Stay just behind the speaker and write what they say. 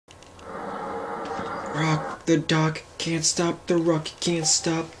Rock the dock, can't stop the rock, can't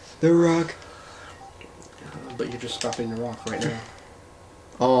stop the rock. But you're just stopping the rock right now.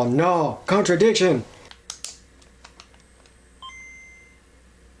 Oh no, contradiction!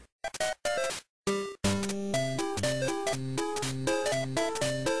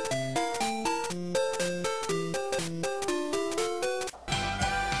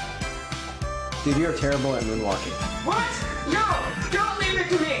 Dude, you're terrible at moonwalking. What? No! Don't leave it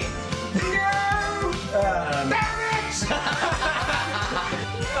to me! No! Damn it!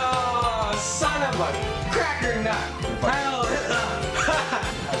 Oh, son of a cracker nut! Hell!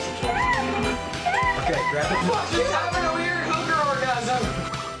 Okay, grab it. Fuck, she's having a weird hooker orgasm!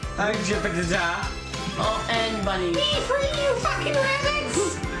 I'm Jippa-da-da. Oh, and bunny. Be free, you fucking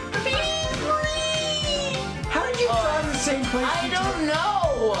rabbits! Be free! How did you find the same place? I don't know!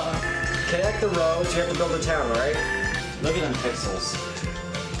 Connect the roads, you have to build a town, right? Look at them pixels.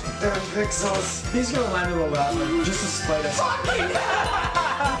 Damn pixels. He's gonna land a little bit, just to spite us. Fucking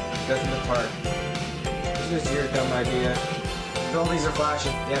Go through the park. This is your dumb idea. Buildings are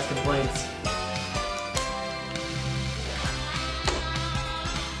flashing. They have complaints.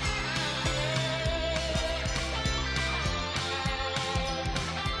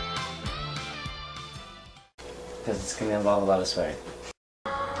 Because it's going to involve a lot of swearing.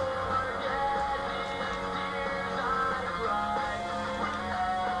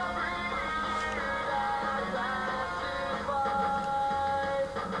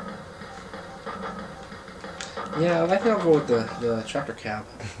 Yeah, I think I'll go with the tractor cab.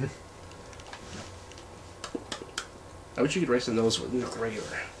 I wish you could race in those with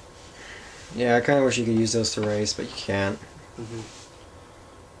regular. Yeah, I kind of wish you could use those to race, but you can't.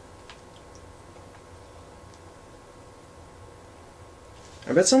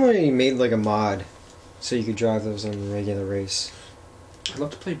 I bet somebody made like a mod so you could drive those on the regular race. I'd love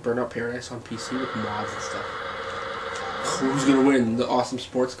to play Burnout Paradise on PC with mods and stuff. Who's gonna win? The awesome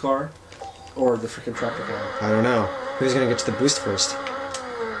sports car? Or the freaking tractor cab? I don't know. Who's gonna get to the boost first?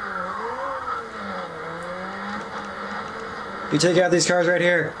 You take out these cars right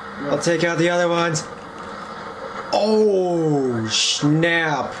here. I'll take out the other ones. Oh,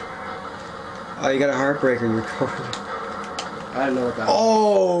 snap. Oh, you got a heartbreaker. You're going. I don't know what that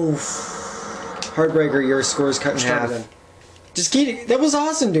Oh, heartbreaker. Your score's cut in Let's try it half. again. Just keep. That was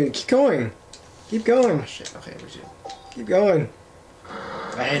awesome, dude. Keep going. Keep going. Oh shit, okay, resume. Keep going.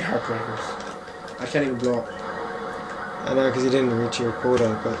 I hate heartbreakers. I can't even blow up. I know, because you didn't reach your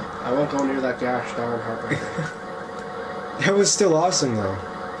quota, but I won't go near that gosh darn heartbreaker. that was still awesome, though.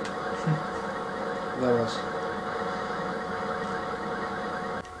 That was.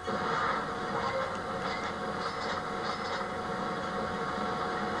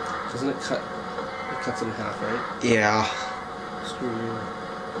 Doesn't it cut? It cuts it in half, right? Yeah. Screw you.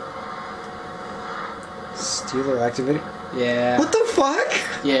 Steeler activity. Yeah. What the fuck?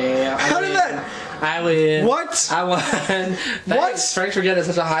 Yeah. How did that? I win. What? I won. What? Thanks for getting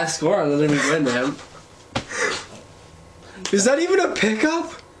such a high score and letting me win, man. Is that even a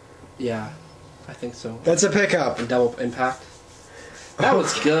pickup? Yeah, I think so. That's a pickup. And double impact. That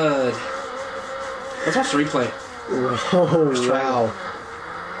was good. Let's watch the replay. Oh, wow.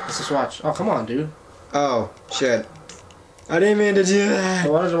 Let's just watch. Oh, come on, dude. Oh, shit. I didn't mean to do that.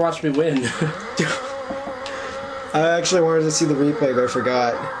 Why did you watch me win? I actually wanted to see the replay, but I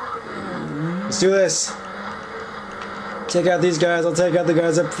forgot. Let's do this. Take out these guys. I'll take out the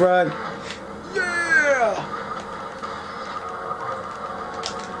guys up front. Yeah!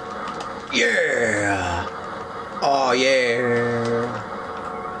 Yeah! Oh, yeah!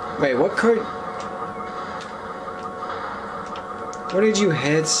 Wait, what card? What did you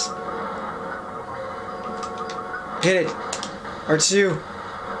hit? Hit it! R2!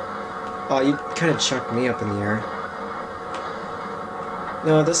 Oh, you kind of chucked me up in the air.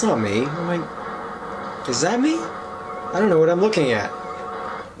 No, that's not me. Am I... Is that me? I don't know what I'm looking at.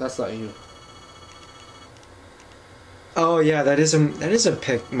 That's not you. Oh yeah, that is a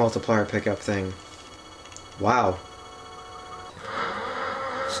multiplier pickup thing. Wow.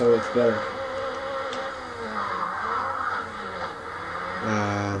 So it's better.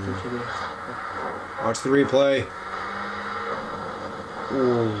 Watch the replay.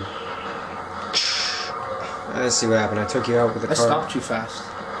 Ooh. Let's see what happened. I took you out with the I car. stopped too fast.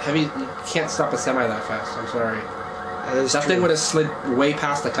 You can't stop a semi that fast. I'm sorry. That true. thing would have slid way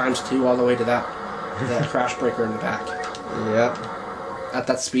past the ×2 all the way to that crash breaker in the back. Yep. At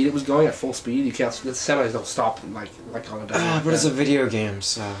that speed it was going, at full speed, you can't. The semis don't stop like on a desert. But it's a video game,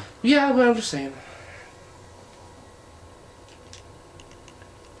 so. Yeah, but I'm just saying.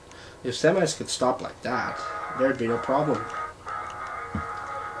 If semis could stop like that, there'd be no problem.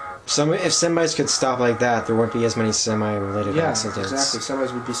 If semis could stop like that, there wouldn't be as many semi-related Yeah, accidents. exactly.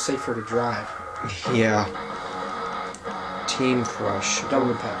 Semis would be safer to drive. Yeah. Team Crush.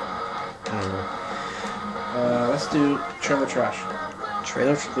 Double impact. I don't know. Let's do trailer trash.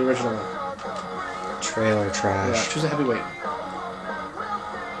 Trailer? The original one. Trailer Yeah, trash. choose a heavyweight.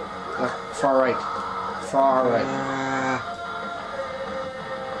 Far right. Far right.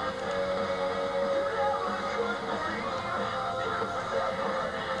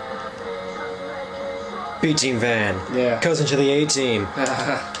 B-Team van. Yeah. Goes into the A-Team.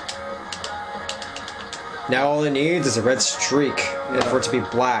 Now all it needs is a red streak for it to be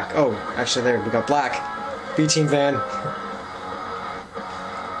black. Oh, actually there, we got black. B-Team van. I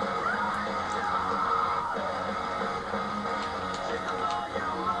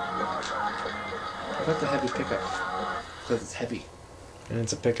got the heavy pickup. Because it's heavy. And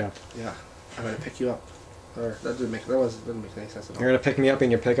it's a pickup. Yeah. I'm gonna pick you up. Or that didn't make any sense at all. You're gonna pick me up in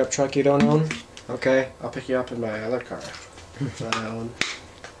your pickup truck you don't own? Okay. I'll pick you up in my other car. That I own.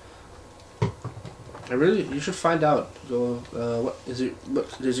 You should find out. Go. What is it?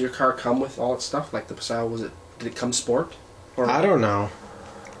 Does your car come with all its stuff? Like the Passau? Did it come sport? Or I don't know.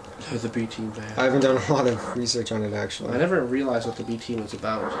 the B-Team van. I haven't done a lot of research on it actually. I never realized what the B-Team was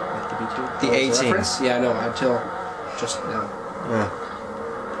about. Like the B-Team. The A-Team. Reference? Yeah, I know. Until just now. Yeah.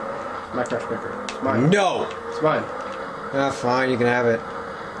 My crash breaker. It's mine. No! It's mine. Ah, fine, you can have it.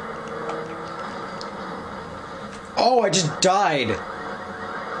 Oh, I just died!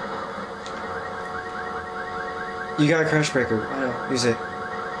 You got a crash breaker. I know. Use it.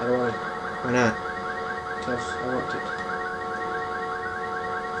 I don't want it. Why not? Because I want it.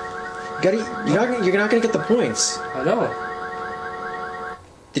 You're not gonna get the points. I know.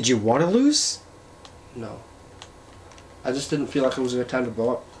 Did you want to lose? No. I just didn't feel like it was a good time to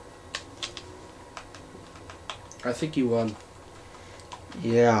blow up. I think you won.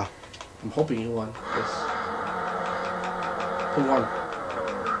 Yeah. I'm hoping you won. Yes. Who won?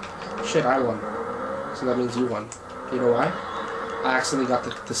 Shit, I won. So that means you won. You know why? I accidentally got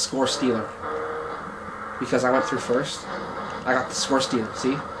the score stealer. Because I went through first. I got the score stealer,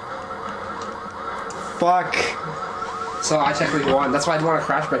 see? Fuck. So I technically won. That's why I didn't want to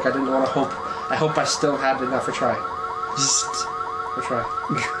crash break. I didn't want to hope. I hope I still had enough for try. Just... For try.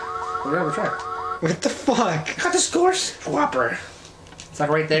 We're gonna try. What the fuck? I got the score swapper. It's like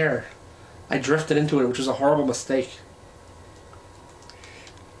right there. I drifted into it, which was a horrible mistake.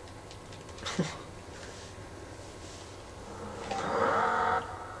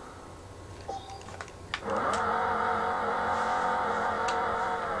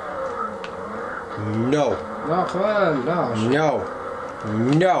 No. No, come on, no. No.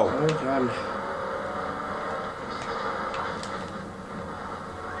 No. Oh, God.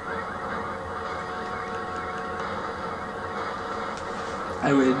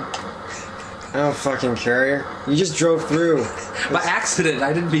 I win. I don't fucking care. You just drove through. By accident,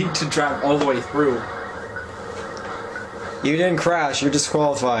 I didn't mean to drive all the way through. You didn't crash, you're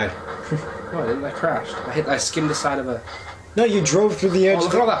disqualified. No, I didn't. I crashed. I skimmed the side of a... No, you drove through the edge. Oh,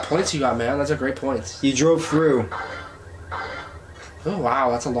 look at all that points you got, man. That's a great points. You drove through. Oh, wow.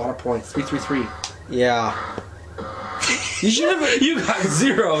 That's a lot of points. 333. Yeah. You should have... You got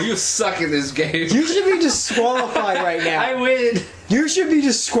 0. You suck in this game. You should be disqualified right now. I win. You should be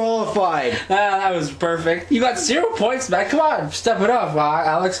disqualified. That was perfect. You got 0 points, man. Come on. Step it up,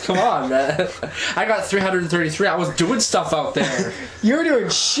 Alex. Come on, man. I got 333. I was doing stuff out there. You're doing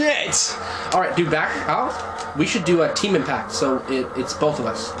shit. Alright, dude, back out. We should do a team impact, so it's both of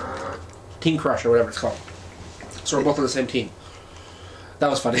us. Team Crush, or whatever it's called. So we're both on the same team. That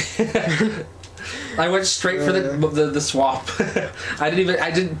was funny. I went straight for the swap. I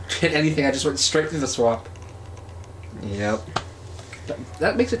didn't hit anything. I just went straight through the swap. Yep.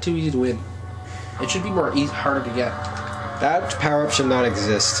 That makes it too easy to win. It should be harder to get. That power-up should not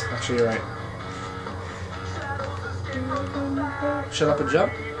exist. Actually, you're right. Shut up and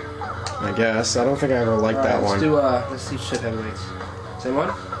jump. I guess. I don't think I ever liked All right, that one. Let's do shit heavyweights. Same one?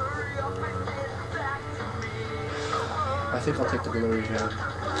 I think I'll take the delivery van.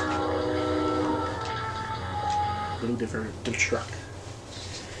 Blue delivery truck.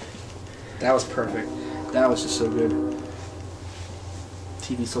 That was perfect. That was just so good.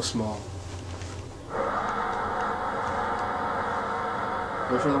 TV so small.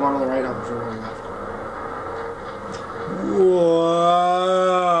 Go for the one on the right, I'll go for the one on the left. Whoa!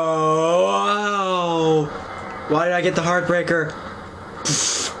 Why did I get the heartbreaker?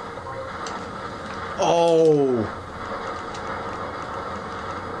 Oh!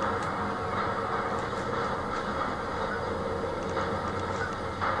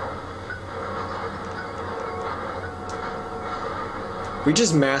 We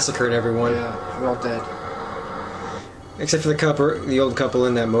just massacred everyone. Yeah, we're all dead. Except for the old couple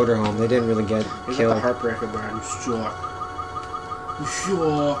in that motorhome. They didn't really get He's killed. got the heartbreaker, man. You suck. You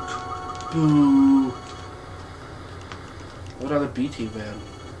suck. Boo. What other BT, man?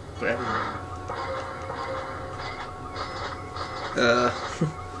 They're everywhere.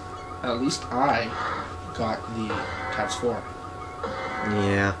 At least I got the ×4.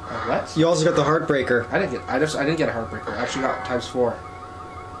 Yeah. What? You also got the heartbreaker. I didn't get a heartbreaker. I actually got ×4.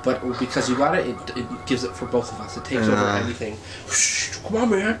 But because you got it gives it for both of us. It takes over anything. Shh, come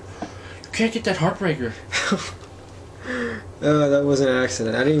on, man. You can't get that heartbreaker. That was an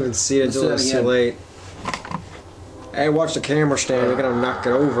accident. I didn't even see it until it was too late. Hey, watch the camera stand. We're gonna knock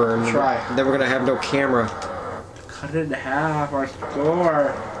it over, and then we're gonna have no camera. Cut it in half. Our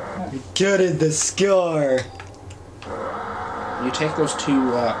score. Cut it, the score. You take those two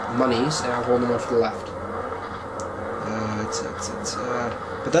monies, and I'll hold them up to the left.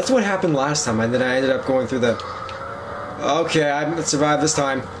 But that's what happened last time, and then I ended up going through the... Okay, I survived this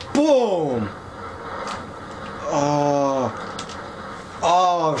time. Boom!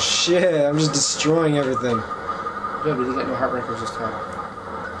 Oh, shit. I'm just destroying everything. Good, we didn't get no heartbreakers this time.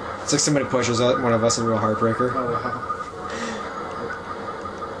 It's like somebody pushes one of us into a heartbreaker. Oh, wow.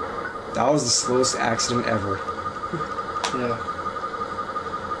 That was the slowest accident ever. Yeah.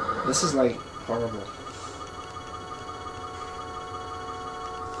 This is, like, horrible.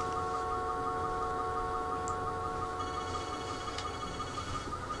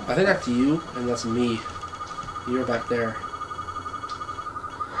 I think that's you, and that's me. You're back there.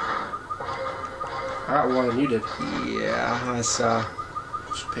 I got one, and you did. Yeah, I saw.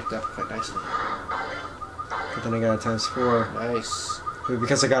 Just picked up quite nicely. But then I got a ×4. Nice.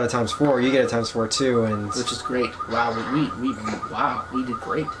 Because I got a ×4, you get a ×4 too, and... Which is great. Wow, we did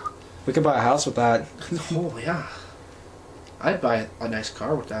great. We could buy a house with that. Oh, yeah. I'd buy a nice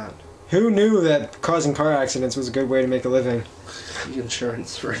car with that. Who knew that causing car accidents was a good way to make a living?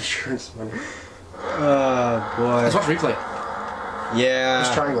 Insurance for insurance money. Oh, boy. Let's watch replay. Yeah.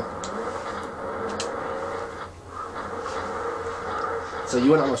 This triangle. So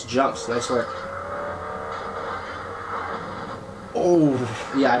you went almost jumps. Nice work. Oh.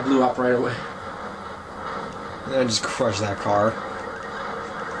 Yeah, I blew up right away. And I just crushed that car.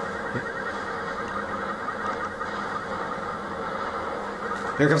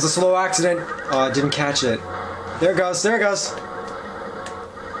 Here comes the slow accident. Oh, I didn't catch it. There it goes. There it goes.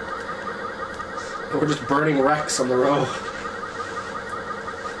 We're just burning wrecks on the road.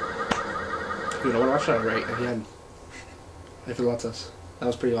 Dude, I want to watch that right again. If it lets us. That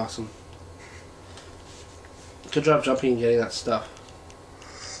was pretty awesome. Good job jumping and getting that stuff.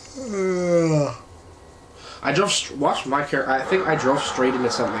 I drove. Watch my car. I think I drove straight into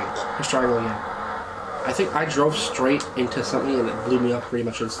something. Let's try it again. I think I drove straight into something and it blew me up pretty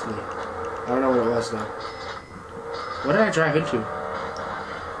much instantly. I don't know what it was though. What did I drive into?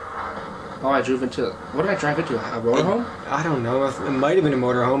 Oh, I drove into... What did I drive into? A motorhome? I don't know. It might have been a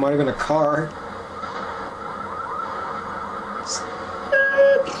motorhome. Might have been a car.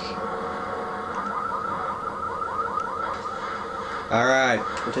 Alright.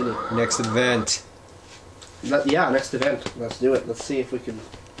 Continue. Next event. Yeah, next event. Let's do it. Let's see if we can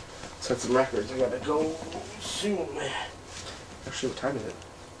set some records. I gotta go soon. Actually, what time is it?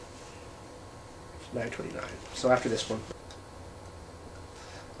 9:29. So after this one.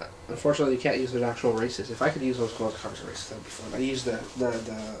 Unfortunately, you can't use the actual races. If I could use those cars races, that would be fun. I use the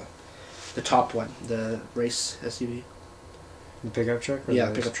top one, the race SUV. The pickup truck? Or Yeah,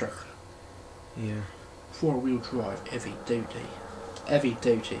 the pickup truck. Yeah. 4-wheel drive, heavy duty. Heavy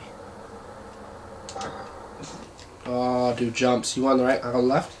duty. Oh, do jumps. You want the right? I go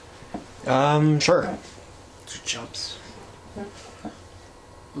left? Sure. Do jumps.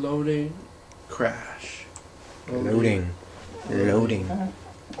 Loading. Crash. Loading.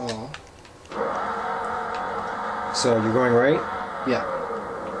 Oh. So, you're going right? Yeah.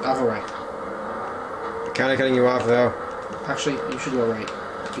 I'll go right. Kinda cutting you off, though. Actually, you should go right.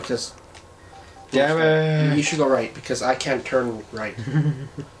 Because... Damn it! You should go right, because I can't turn right.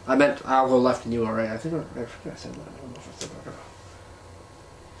 I meant I'll go left and you go right. I think I said that. I don't know if I said that or not.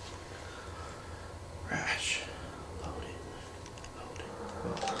 Crash. Loading.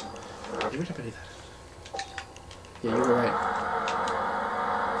 You would have to do that. Yeah, you go right.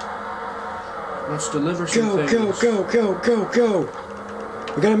 Let's deliver some things. Go!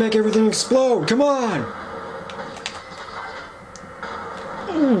 We gotta make everything explode! Come on!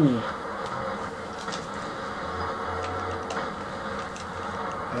 Ooh.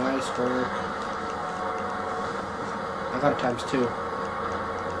 Nice work. I got it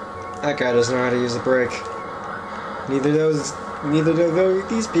 ×2. That guy doesn't know how to use the brake. Neither does Neither do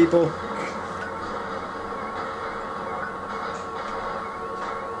these people.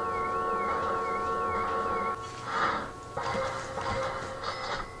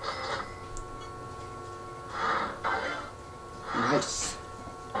 Nice.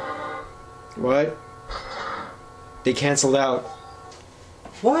 What? They canceled out.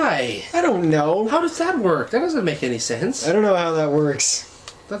 Why? I don't know. How does that work? That doesn't make any sense. I don't know how that works.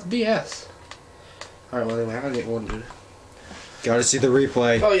 That's BS. Alright, well anyway, I gotta get one, dude. Gotta see the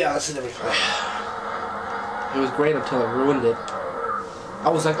replay. Oh yeah, let's see the replay. It was great until it ruined it. I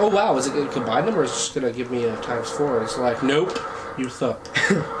was like, oh wow, is it gonna combine them or is it just gonna give me a ×4? And it's like, nope, you suck.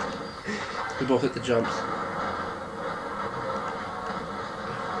 We both hit the jumps.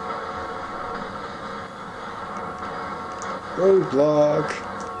 Roadblock.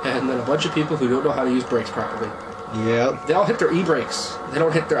 And then a bunch of people who don't know how to use brakes properly. Yep. They all hit their e-brakes. They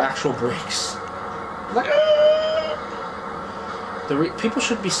don't hit their actual brakes. Like, people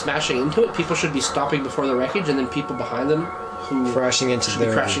should be smashing into it. People should be stopping before the wreckage, and then people behind them who Crashing into should be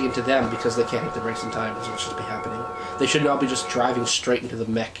their... crashing into them because they can't hit the brakes in time. Is what should be happening. They should not be just driving straight into the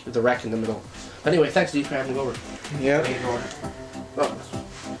wreck in the middle. Anyway, thanks, D, for having me over. Yep. Oh.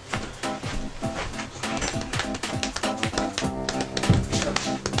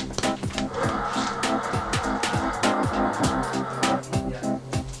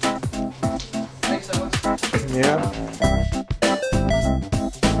 Thanks so much. Yep.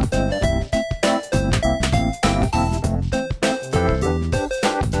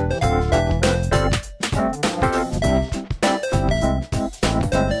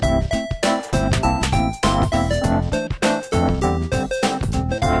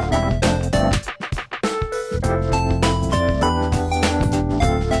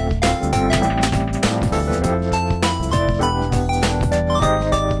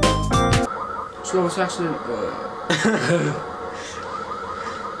 Slowest accident.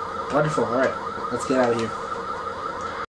 Wonderful. All right, let's get out of here.